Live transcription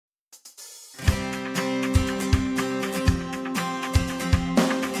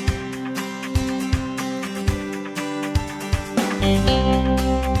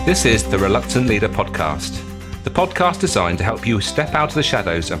This is the Reluctant Leader podcast, the podcast designed to help you step out of the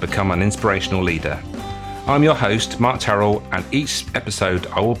shadows and become an inspirational leader. I'm your host, Mark Terrell, and each episode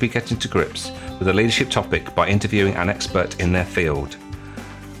I will be getting to grips with a leadership topic by interviewing an expert in their field.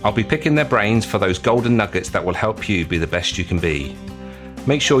 I'll be picking their brains for those golden nuggets that will help you be the best you can be.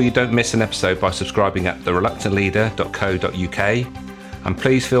 Make sure you don't miss an episode by subscribing at thereluctantleader.co.uk, and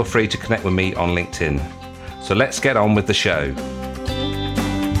please feel free to connect with me on LinkedIn. So let's get on with the show.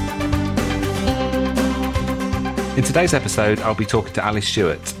 In today's episode, I'll be talking to Ali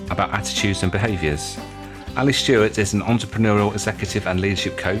Stewart about attitudes and behaviours. Ali Stewart is an entrepreneurial executive and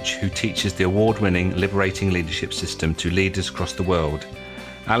leadership coach who teaches the award-winning Liberating Leadership System to leaders across the world.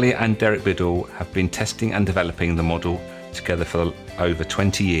 Ali and Derek Biddle have been testing and developing the model together for over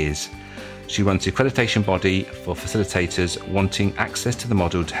 20 years. She runs the accreditation body for facilitators wanting access to the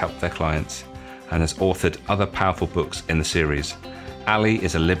model to help their clients and has authored other powerful books in the series. Ali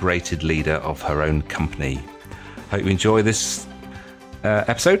is a liberated leader of her own company. Hope you enjoy this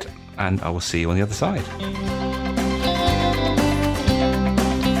episode, and I will see you on the other side.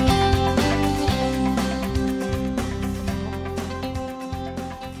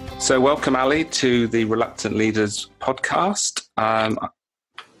 So welcome, Ali, to the Reluctant Leaders podcast.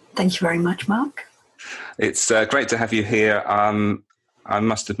 Thank you very much, Mark. It's great to have you here. I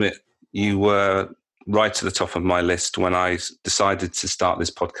must admit, you were right to the top of my list when I decided to start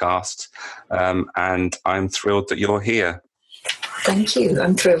this podcast, and I'm thrilled that you're here. Thank you.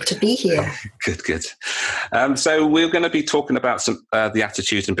 I'm thrilled to be here. Good. So we're going to be talking about some the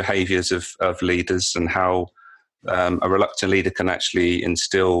attitudes and behaviours of leaders and how a reluctant leader can actually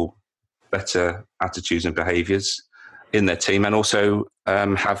instill better attitudes and behaviours in their team, and also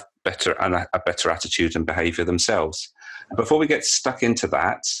have a better attitude and behaviour themselves. Before we get stuck into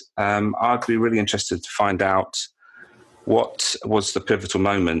that, I'd be really interested to find out what was the pivotal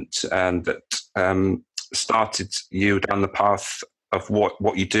moment that started you down the path of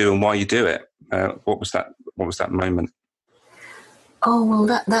what you do and why you do it. What was that moment? Oh, well,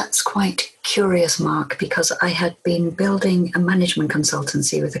 that's quite curious, Mark, because I had been building a management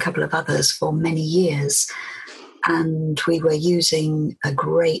consultancy with a couple of others for many years. And we were using a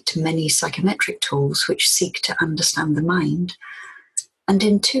great many psychometric tools which seek to understand the mind. And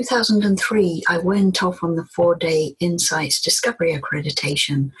in 2003, I went off on the 4-day Insights Discovery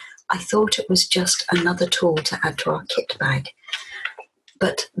Accreditation. I thought it was just another tool to add to our kit bag.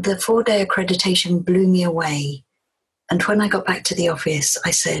 But the 4-day accreditation blew me away. And when I got back to the office, I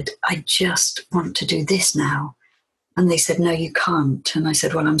said, I just want to do this now. And they said, no, you can't. And I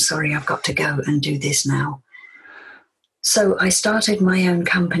said, well, I'm sorry, I've got to go and do this now. So I started my own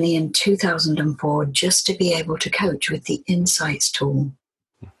company in 2004 just to be able to coach with the Insights tool.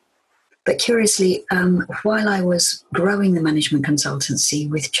 But curiously, while I was growing the management consultancy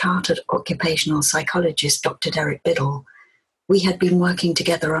with chartered occupational psychologist Dr. Derek Biddle, we had been working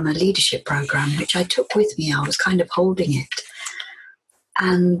together on a leadership program, which I took with me. I was kind of holding it.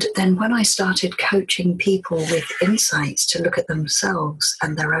 And then when I started coaching people with insights to look at themselves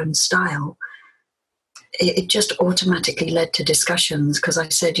and their own style, it just automatically led to discussions, because I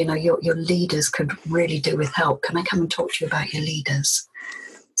said, your leaders could really do with help. Can I come and talk to you about your leaders?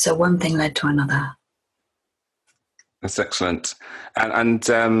 So one thing led to another. That's excellent. And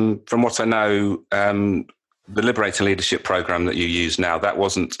from what I know, the Liberating Leadership program that you use now, that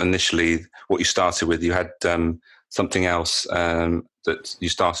wasn't initially what you started with. You had something else that you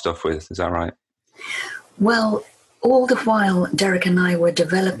started off with. Is that right? Well, all the while Derek and I were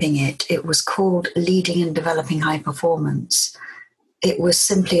developing it, it was called Leading and Developing High Performance. It was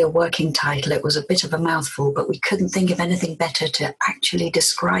simply a working title. It was a bit of a mouthful, but we couldn't think of anything better to actually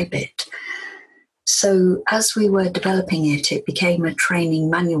describe it. So as we were developing it, it became a training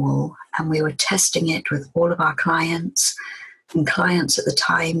manual, and we were testing it with all of our clients. And clients at the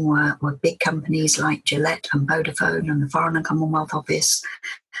time were big companies like Gillette and Vodafone and the Foreign and Commonwealth Office,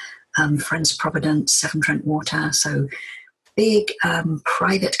 Friends Providence, Severn Trent Water. So big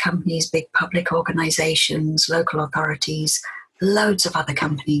private companies, big public organisations, local authorities, loads of other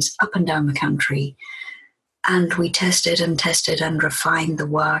companies up and down the country. And we tested and refined the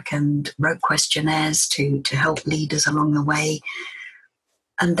work and wrote questionnaires to help leaders along the way.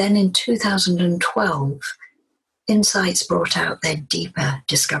 And then in 2012, Insights brought out their deeper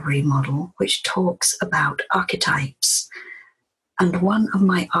discovery model, which talks about archetypes. And one of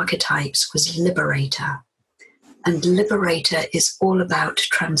my archetypes was Liberator. And Liberator is all about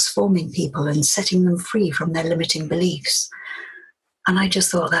transforming people and setting them free from their limiting beliefs. And I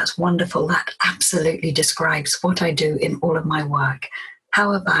just thought, that's wonderful. That absolutely describes what I do in all of my work.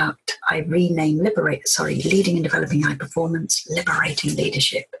 How about I rename Leading and Developing High Performance, Liberating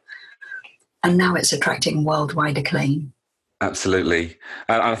Leadership? And now it's attracting worldwide acclaim. Absolutely,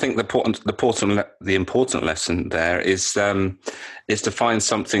 and I think the important lesson there is to find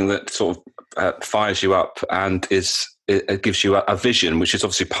something that sort of fires you up and it gives you a vision, which is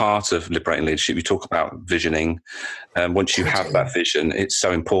obviously part of liberating leadership. You talk about visioning, and once you have that vision, it's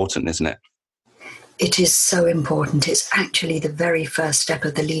so important, isn't it? It is so important. It's actually the very first step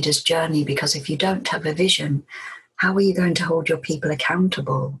of the leader's journey, because if you don't have a vision, how are you going to hold your people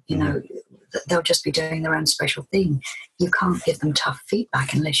accountable? You know, they'll just be doing their own special thing. You can't give them tough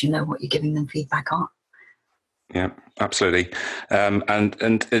feedback unless you know what you're giving them feedback on. Yeah, absolutely.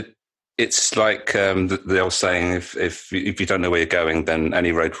 It's like the old saying: if you don't know where you're going, then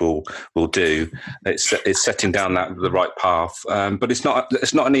any road will do. It's setting down the right path, but it's not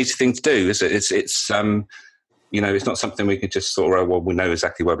an easy thing to do, is it? It's it's not something we can just sort of, well, we know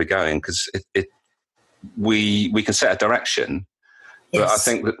exactly where we're going, because we can set a direction. But I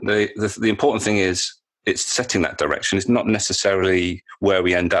think that the important thing is it's setting that direction. It's not necessarily where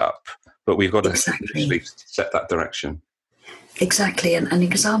we end up, but we've got to actually set that direction. Exactly. And an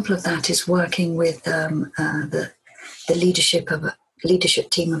example of that is working with the leadership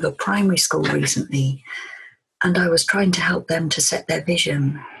team of a primary school recently. And I was trying to help them to set their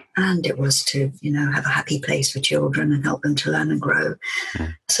vision. And it was to, have a happy place for children and help them to learn and grow.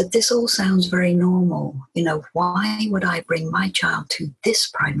 So this all sounds very normal. Why would I bring my child to this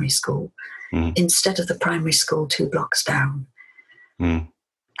primary school instead of the primary school 2 blocks down?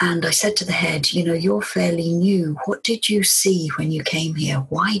 And I said to the head, you're fairly new. What did you see when you came here?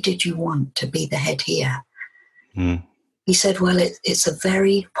 Why did you want to be the head here? He said, well, it's a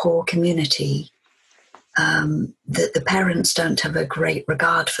very poor community. The parents don't have a great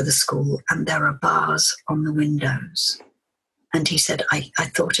regard for the school, and there are bars on the windows. And he said, I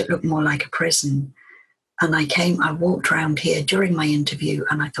thought it looked more like a prison. And I walked around here during my interview,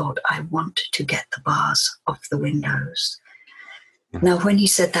 and I thought, I want to get the bars off the windows. Now, when he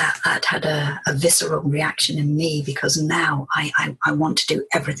said that had a visceral reaction in me, because now I want to do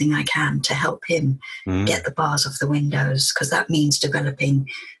everything I can to help him get the bars off the windows, because that means developing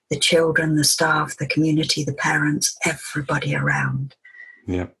the children, the staff, the community, the parents, everybody around.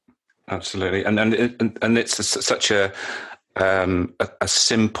 Yeah, absolutely. And it's such a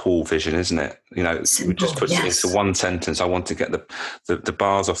simple vision, isn't it? Simple, we just put it into one sentence. I want to get the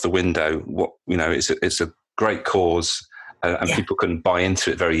bars off the window. It's a great cause. And people can buy into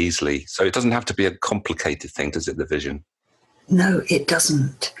it very easily. So it doesn't have to be a complicated thing, does it, the vision? No, it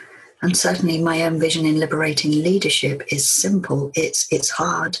doesn't. And certainly my own vision in liberating leadership is simple. It's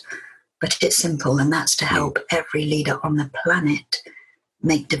hard, but it's simple. And that's to help every leader on the planet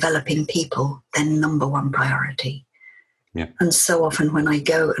make developing people their number one priority. Yeah. And so often when I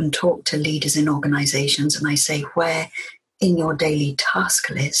go and talk to leaders in organizations and I say, where in your daily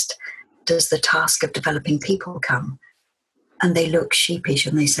task list does the task of developing people come? And they look sheepish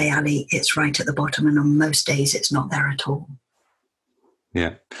and they say, Ali, it's right at the bottom. And on most days, it's not there at all.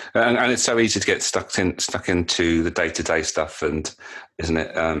 Yeah. And it's so easy to get stuck into the day-to-day stuff, and isn't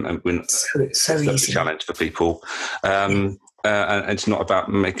it? It's so easy. A challenge for people. And it's not about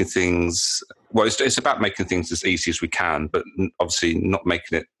making things, well, it's about making things as easy as we can, but obviously not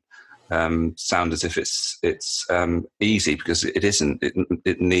making it sound as if it's easy, because it isn't.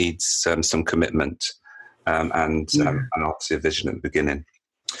 It needs some commitment. And obviously a vision at the beginning.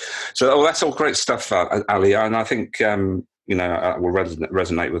 So that's all great stuff, Ali, and I think will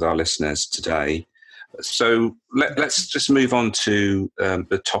resonate with our listeners today. So let's just move on to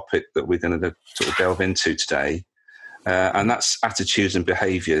the topic that we're going to sort of delve into today, and that's attitudes and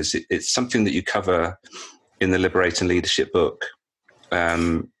behaviours. It's something that you cover in the Liberating Leadership book,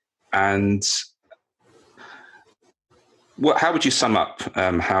 and how would you sum up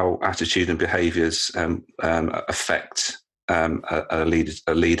how attitude and behaviours affect a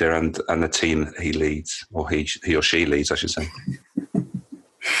leader and the team that he leads, or he or she leads, I should say?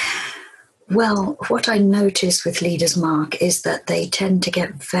 Well, what I notice with leaders, Mark, is that they tend to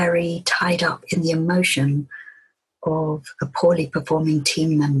get very tied up in the emotion of a poorly performing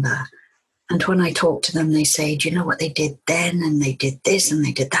team member. And when I talk to them, they say, do you know what they did then? And they did this and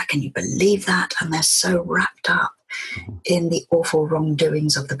they did that. Can you believe that? And they're so wrapped up in the awful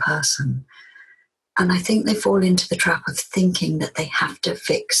wrongdoings of the person. And I think they fall into the trap of thinking that they have to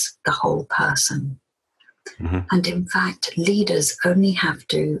fix the whole person. And in fact, leaders only have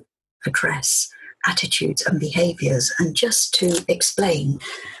to address attitudes and behaviors. And just to explain,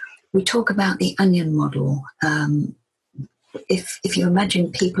 we talk about the onion model. If you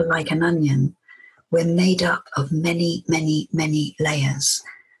imagine people like an onion, we're made up of many, many, many layers.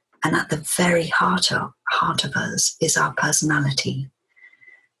 And at the very heart of us is our personality.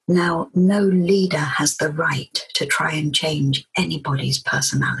 Now, no leader has the right to try and change anybody's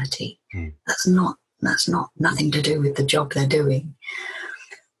personality. That's not nothing to do with the job they're doing.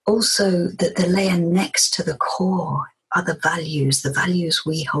 Also, that the layer next to the core are the values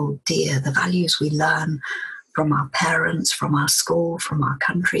we hold dear, the values we learn from our parents, from our school, from our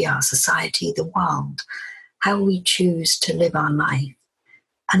country, our society, the world, how we choose to live our life.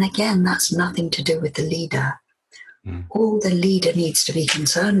 And again, that's nothing to do with the leader. All the leader needs to be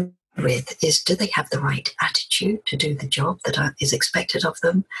concerned with is, do they have the right attitude to do the job that is expected of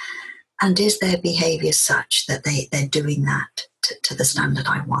them? And is their behavior such that they're doing that to the standard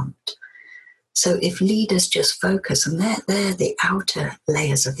I want? So if leaders just focus, and they're the outer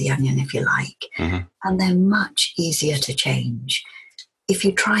layers of the onion, if you like, and they're much easier to change. If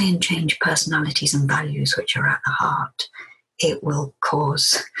you try and change personalities and values, which are at the heart, it will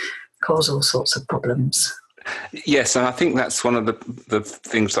cause all sorts of problems. Yes, and I think that's one of the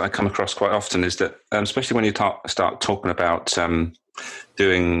things that I come across quite often is that, especially when you start talking about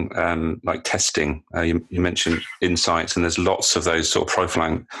doing like testing, you mentioned insights, and there's lots of those sort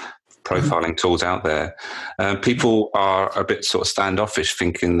of profiling tools out there. People are a bit sort of standoffish,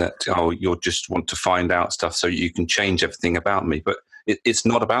 thinking that, you'll just want to find out stuff so you can change everything about me. But it's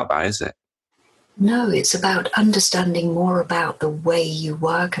not about that, is it? No, it's about understanding more about the way you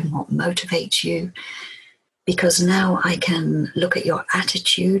work and what motivates you. Because now I can look at your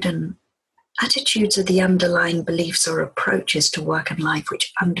attitude, and attitudes are the underlying beliefs or approaches to work and life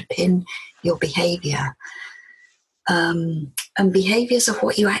which underpin your behavior. And behaviors are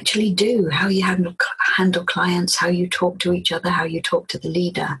what you actually do, how you handle clients, how you talk to each other, how you talk to the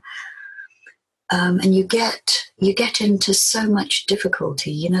leader. And you get into so much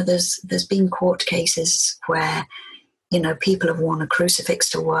difficulty. There's been court cases where, people have worn a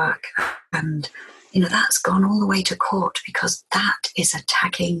crucifix to work, and that's gone all the way to court because that is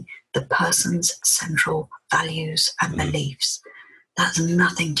attacking the person's central values and beliefs. That's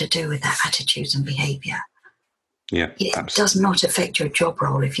nothing to do with their attitudes and behavior. Yeah, it does not affect your job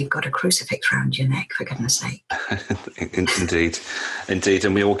role if you've got a crucifix around your neck, for goodness sake. Indeed.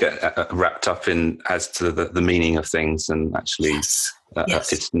 And we all get wrapped up in as to the meaning of things, and actually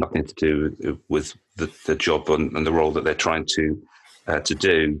Yes. It's nothing to do with the job and the role that they're trying to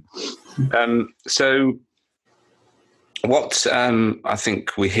do. So what I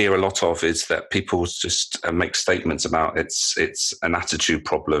think we hear a lot of is that people just make statements about it's an attitude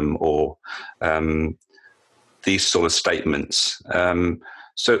problem, or these sort of statements.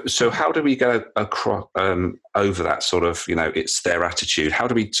 So how do we go across over that sort of, it's their attitude? How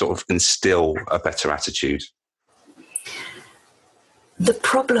do we sort of instill a better attitude? The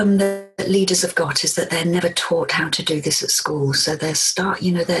problem that leaders have got is that they're never taught how to do this at school. So they've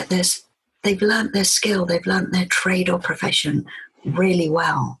learnt their skill, they've learnt their trade or profession really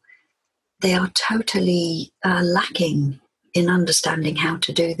well. They are totally lacking in understanding how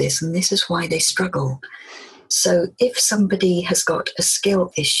to do this, and this is why they struggle. So if somebody has got a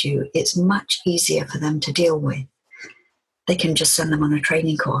skill issue, it's much easier for them to deal with. They can just send them on a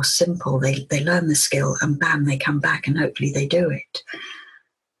training course, simple. They learn the skill and bam, they come back and hopefully they do it.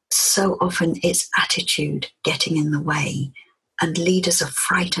 So often it's attitude getting in the way, and leaders are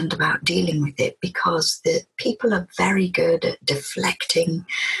frightened about dealing with it because the people are very good at deflecting,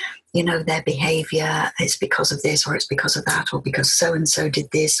 their behavior. It's because of this, or it's because of that, or because so-and-so did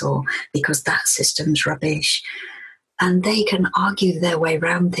this, or because that system's rubbish. And they can argue their way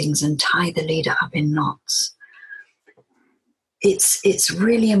around things and tie the leader up in knots. It's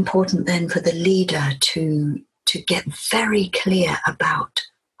really important then for the leader to get very clear about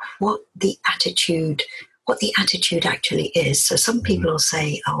what the attitude actually is. So some people will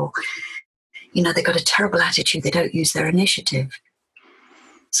say, they've got a terrible attitude, they don't use their initiative.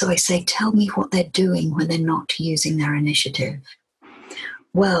 So I say, tell me what they're doing when they're not using their initiative.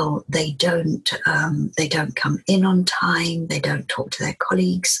 Well, they don't come in on time, they don't talk to their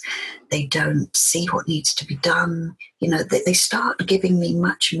colleagues, they don't see what needs to be done. They start giving me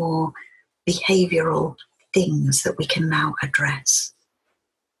much more behavioral things that we can now address.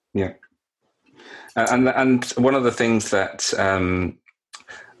 Yeah. And one of the things that,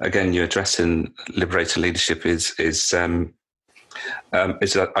 again, you address in Liberator Leadership is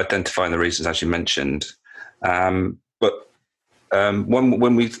identifying the reasons, as you mentioned. But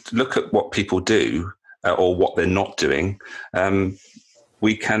when we look at what people do or what they're not doing,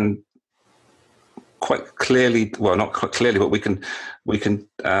 we can quite clearly, well, not quite clearly, but we can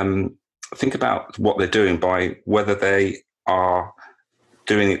think about what they're doing by whether they are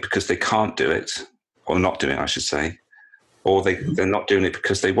doing it because they can't do it, or not doing it, I should say, or they're not doing it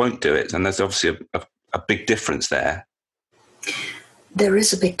because they won't do it. And there's obviously a big difference there. There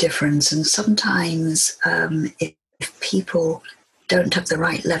is a big difference, and sometimes if people don't have the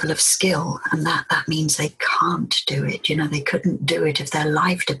right level of skill, and that means they can't do it. They couldn't do it if their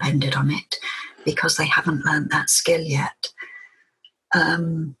life depended on it because they haven't learned that skill yet.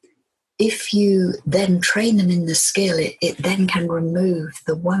 If you then train them in the skill, it then can remove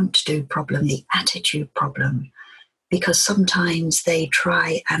the won't do problem, the attitude problem, because sometimes they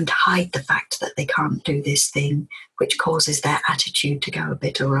try and hide the fact that they can't do this thing, which causes their attitude to go a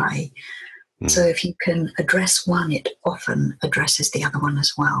bit awry. So if you can address one, it often addresses the other one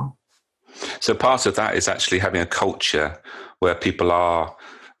as well. So part of that is actually having a culture where people are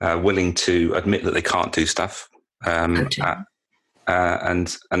willing to admit that they can't do stuff, and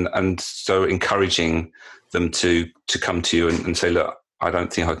so encouraging them to come to you and say, look, I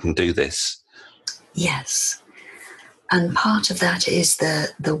don't think I can do this. Yes, and part of that is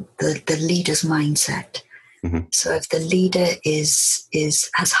the leader's mindset. Mm-hmm. So if the leader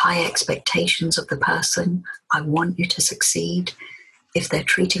has high expectations of the person, I want you to succeed. If they're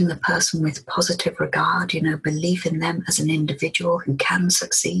treating the person with positive regard, belief in them as an individual who can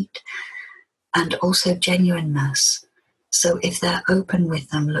succeed, and also genuineness. So if they're open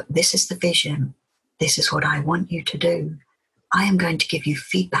with them, look, this is the vision, this is what I want you to do. I am going to give you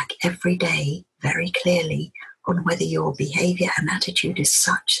feedback every day very clearly on whether your behavior and attitude is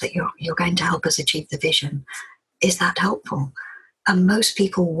such that you're going to help us achieve the vision. Is that helpful? And most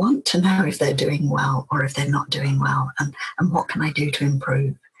people want to know if they're doing well or if they're not doing well, and what can I do to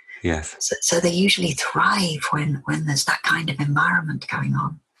improve? Yes. So they usually thrive when there's that kind of environment going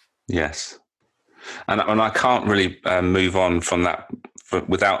on. Yes. And I can't really move on from that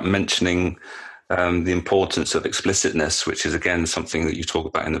without mentioning the importance of explicitness, which is, again, something that you talk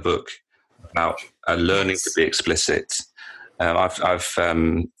about in the book, about learning to be explicit. I've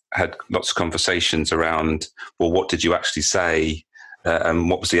had lots of conversations around, well, what did you actually say, and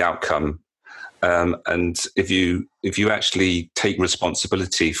what was the outcome? And if you actually take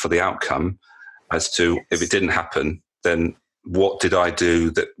responsibility for the outcome as to if it didn't happen, then what did I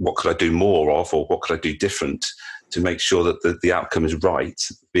do? What could I do more of, or what could I do different to make sure that the outcome is right?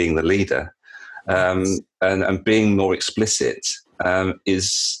 Being the leader, and being more explicit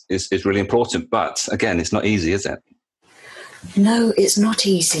is really important. But again, it's not easy, is it? No, it's not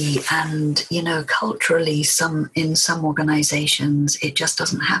easy. And, culturally, in some organizations, it just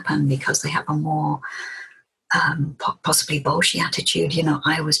doesn't happen because they have a more possibly bolshy attitude.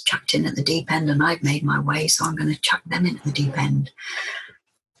 I was chucked in at the deep end and I've made my way, so I'm going to chuck them in at the deep end.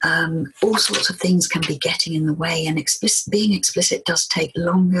 All sorts of things can be getting in the way, and being explicit does take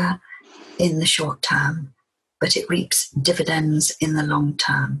longer in the short term, but it reaps dividends in the long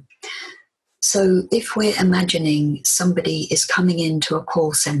term. So if we're imagining somebody is coming into a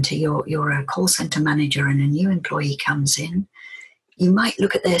call center, you're a call center manager and a new employee comes in, you might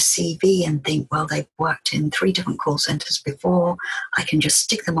look at their CV and think, well, they've worked in 3 different call centers before. I can just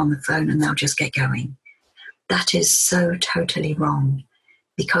stick them on the phone and they'll just get going. That is so totally wrong,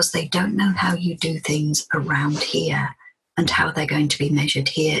 because they don't know how you do things around here and how they're going to be measured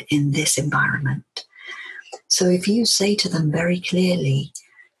here in this environment. So if you say to them very clearly,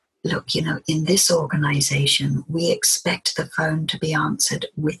 look, in this organization, we expect the phone to be answered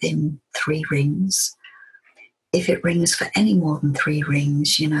within 3 rings. If it rings for any more than 3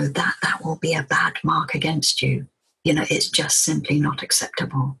 rings, that will be a bad mark against you. It's just simply not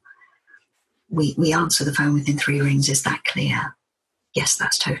acceptable. We answer the phone within 3 rings. Is that clear? Yes,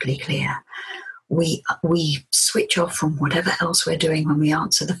 that's totally clear. We switch off from whatever else we're doing when we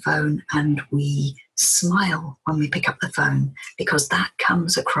answer the phone, and we smile when we pick up the phone, because that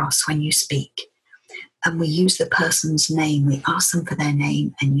comes across when you speak. And we use the person's name. We ask them for their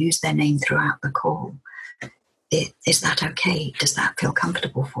name and use their name throughout the call. Is that okay? Does that feel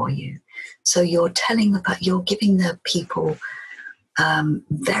comfortable for you? So you're giving the people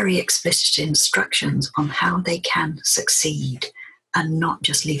very explicit instructions on how they can succeed, and not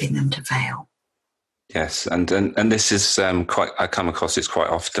just leaving them to fail. Yes, and this is I come across this quite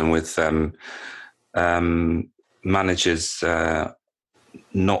often with managers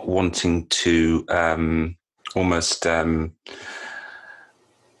not wanting to almost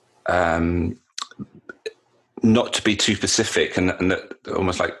not to be too specific, and that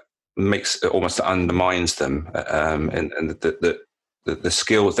almost like undermines them, and the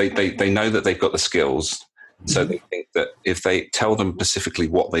skills they know that they've got the skills. So they think that if they tell them specifically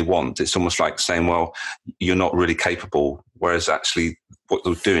what they want, it's almost like saying, well, you're not really capable. Whereas actually what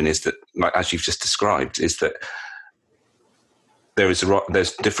they're doing is that, like, as you've just described, is that there's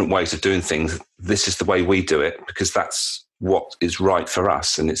different ways of doing things. This is the way we do it because that's what is right for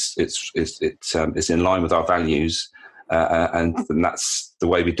us. And it's in line with our values. and that's the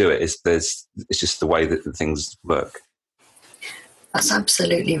way we do it. It's just the way that the things work. That's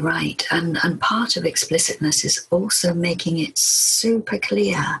absolutely right. And part of explicitness is also making it super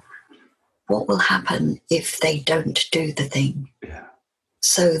clear what will happen if they don't do the thing. Yeah.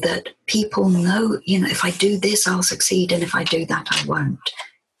 So that people know, if I do this, I'll succeed, and if I do that, I won't.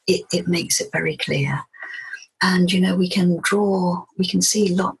 It makes it very clear. And, we can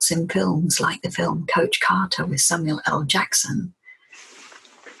see lots in films, like the film Coach Carter with Samuel L. Jackson.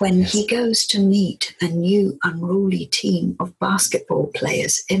 When he goes to meet a new unruly team of basketball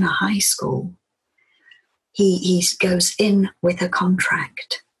players in a high school, he goes in with a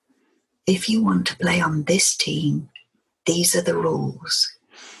contract. If you want to play on this team, these are the rules.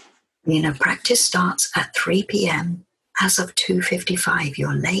 Practice starts at 3 p.m. As of 2:55,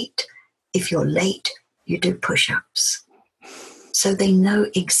 you're late. If you're late, you do push-ups. So they know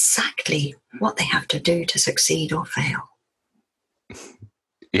exactly what they have to do to succeed or fail.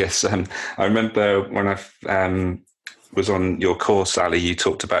 Yes, I remember when I was on your course, Ali, you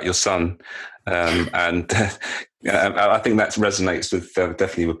talked about your son, and I think that resonates with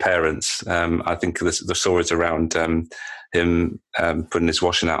definitely with parents. I think the stories around him putting his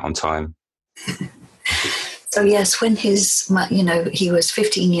washing out on time. So yes, when he was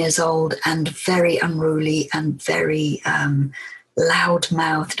 15 years old and very unruly and very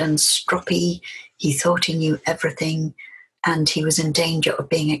loud-mouthed and stroppy, he thought he knew everything. And he was in danger of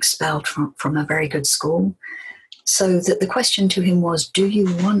being expelled from a very good school. So the question to him was, do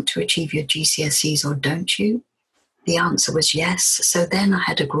you want to achieve your GCSEs or don't you? The answer was yes. So then I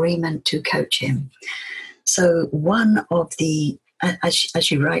had agreement to coach him. So one of the,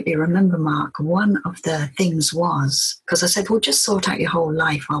 as you rightly remember, Mark, one of the things was, because I said, well, just sort out your whole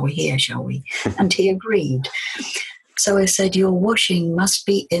life while we're here, shall we? And he agreed. So I said, your washing must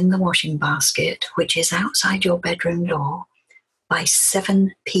be in the washing basket, which is outside your bedroom door, by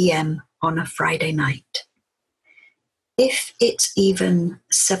 7 p.m. on a Friday night. If it's even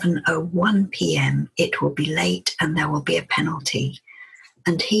 7:01 p.m., it will be late and there will be a penalty.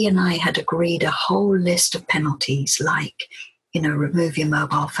 And he and I had agreed a whole list of penalties, like, remove your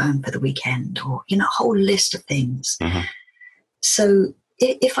mobile phone for the weekend, or, a whole list of things. Mm-hmm. So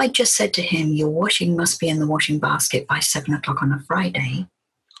if I just said to him, your washing must be in the washing basket by 7 o'clock on a Friday,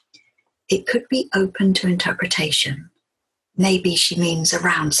 it could be open to interpretation. Maybe she means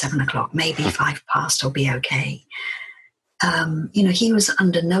around 7 o'clock, maybe 5 past will be okay. He was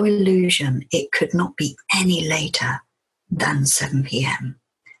under no illusion it could not be any later than 7 p.m.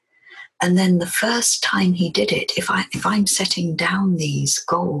 And then the first time he did it, if I'm setting down these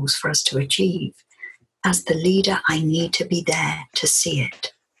goals for us to achieve, as the leader, I need to be there to see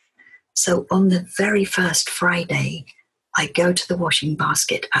it. So on the very first Friday, I go to the washing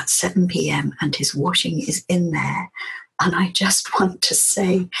basket at 7 p.m. and his washing is in there. And I just want to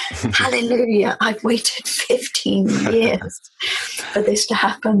say, hallelujah, I've waited 15 years for this to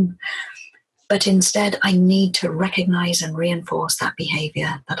happen. But instead, I need to recognize and reinforce that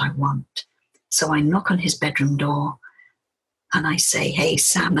behavior that I want. So I knock on his bedroom door and I say, hey,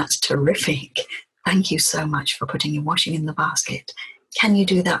 Sam, that's terrific. Thank you so much for putting your washing in the basket. Can you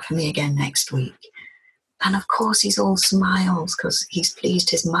do that for me again next week? And of course, he's all smiles because he's pleased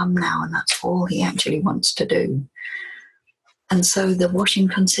his mum now, and that's all he actually wants to do. And so the washing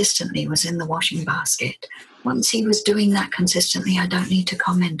consistently was in the washing basket. Once he was doing that consistently, I don't need to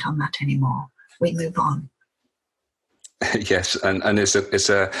comment on that anymore. We move on. Yes, and it's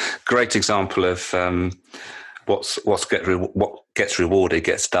a great example of what gets rewarded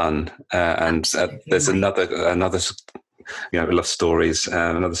gets done. And there's another love stories.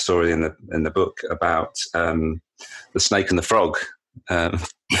 Another story in the book about the snake and the frog, and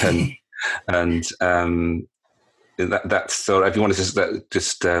that's so. If you want to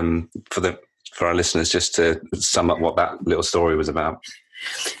just for our listeners, just to sum up what that little story was about.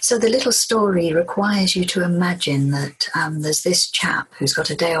 So the little story requires you to imagine that there's this chap who's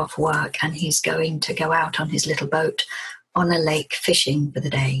got a day off work and he's going to go out on his little boat on a lake fishing for the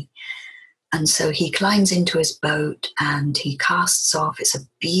day. And so he climbs into his boat and he casts off. It's a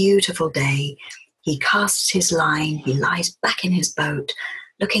beautiful day. He casts his line. He lies back in his boat,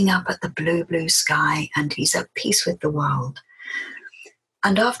 looking up at the blue, blue sky, and he's at peace with the world.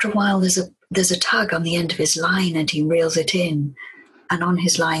 And after a while, there's a tug on the end of his line and he reels it in. And on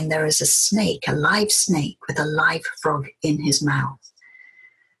his line, there is a snake, a live snake with a live frog in his mouth.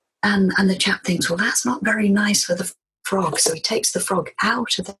 And the chap thinks, well, that's not very nice for the frog. So he takes the frog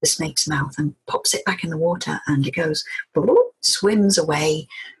out of the snake's mouth and pops it back in the water, and it goes, swims away,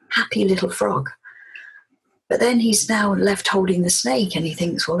 happy little frog. But then he's now left holding the snake, and he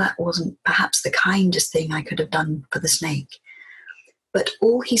thinks, well, that wasn't perhaps the kindest thing I could have done for the snake. But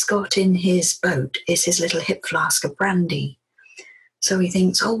all he's got in his boat is his little hip flask of brandy. So he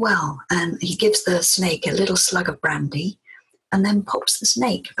thinks, oh, well, and he gives the snake a little slug of brandy and then pops the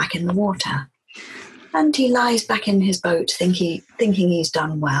snake back in the water. And he lies back in his boat thinking he's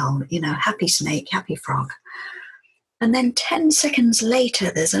done well, happy snake, happy frog. And then 10 seconds later,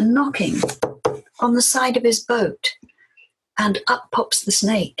 there's a knocking on the side of his boat, and up pops the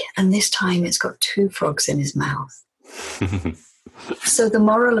snake. And this time it's got 2 frogs in his mouth. So the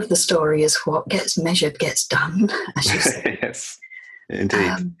moral of the story is what gets measured gets done, as you say. Yes,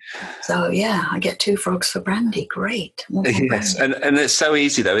 indeed. I get 2 frogs for brandy. Great. Yes, brandy. And it's so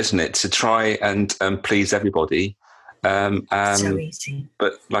easy, though, isn't it, to try and please everybody. So easy.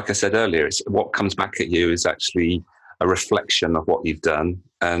 But like I said earlier, it's what comes back at you is actually a reflection of what you've done.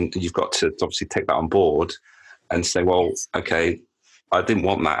 And you've got to obviously take that on board and say, well, yes. Okay, I didn't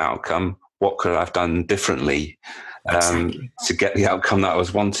want that outcome. What could I have done differently to get the outcome that I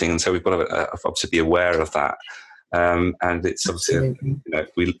was wanting? And so we've got to obviously be aware of that. And it's obviously,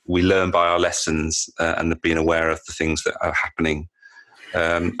 we learn by our lessons and being aware of the things that are happening.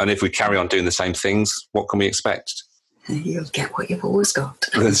 And if we carry on doing the same things, what can we expect? You'll get what you've always got.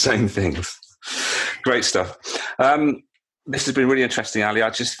 The same things. Great stuff. This has been really interesting, Ali. I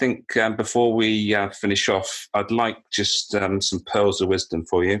just think before we finish off, I'd like just some pearls of wisdom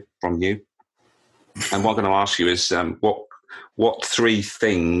from you. And what I'm going to ask you is what 3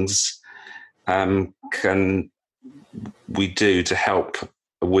 things can we do to help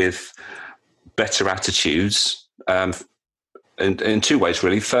with better attitudes in 2 ways,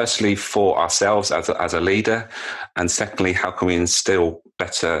 really. Firstly, for ourselves as a leader, and secondly, how can we instill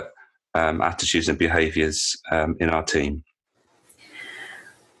better attitudes and behaviours in our team?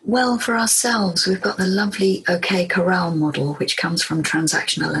 Well, for ourselves, we've got the lovely OK Corral model, which comes from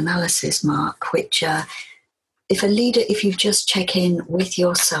transactional analysis, Mark, which if you just check in with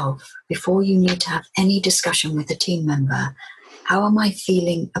yourself before you need to have any discussion with a team member, how am I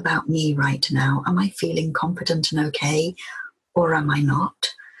feeling about me right now? Am I feeling competent and okay, or am I not?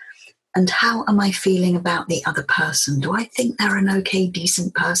 And how am I feeling about the other person? Do I think they're an okay,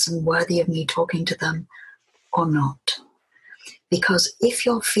 decent person, worthy of me talking to them, or not? Because if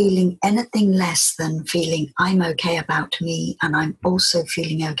you're feeling anything less than feeling I'm okay about me and I'm also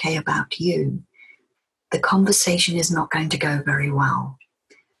feeling okay about you, the conversation is not going to go very well.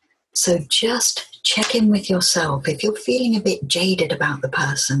 So just check in with yourself. If you're feeling a bit jaded about the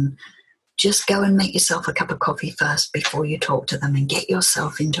person, just go and make yourself a cup of coffee first before you talk to them and get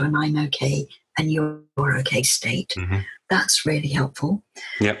yourself into an I'm okay and you're okay state. Mm-hmm. That's really helpful.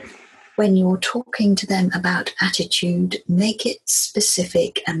 Yep. When you're talking to them about attitude, make it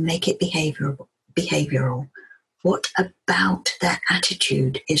specific and make it behavioral. What about their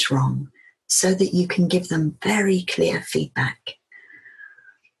attitude is wrong, so that you can give them very clear feedback.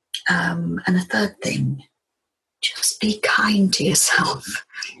 And a third thing, just be kind to yourself.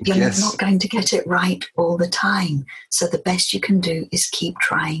 You're not going to get it right all the time. So the best you can do is keep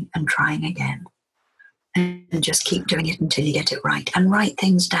trying and trying again. And just keep doing it until you get it right. And write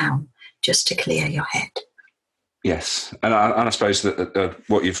things down just to clear your head. Yes. And I suppose that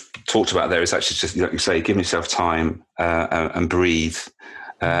what you've talked about there is actually just, like you say, give yourself time and breathe.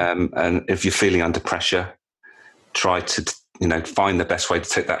 And if you're feeling under pressure, try to, find the best way to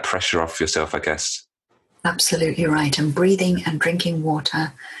take that pressure off yourself, I guess. Absolutely right. And breathing and drinking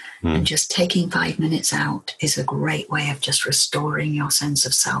water and just taking 5 minutes out is a great way of just restoring your sense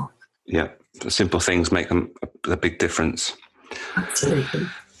of self. Yeah. The simple things make a big difference. Absolutely.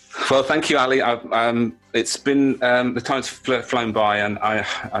 Well, thank you, Ali. It's been the time's flown by, and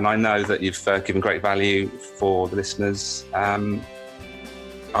I know that you've given great value for the listeners.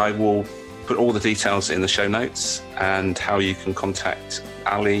 I will put all the details in the show notes and how you can contact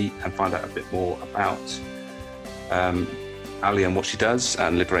Ali and find out a bit more about Ali and what she does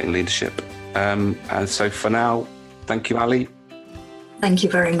and liberating leadership. And so for now, thank you, Ali. Thank you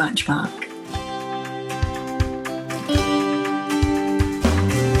very much, Mark.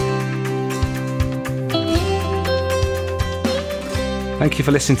 Thank you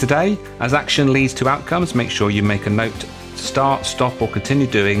for listening today. As action leads to outcomes, make sure you make a note to start, stop, or continue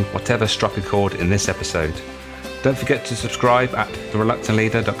doing whatever struck a chord in this episode. Don't forget to subscribe at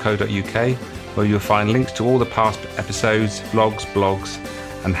thereluctantleader.co.uk, where you'll find links to all the past episodes, vlogs, blogs,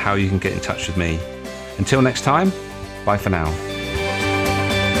 and how you can get in touch with me. Until next time, bye for now.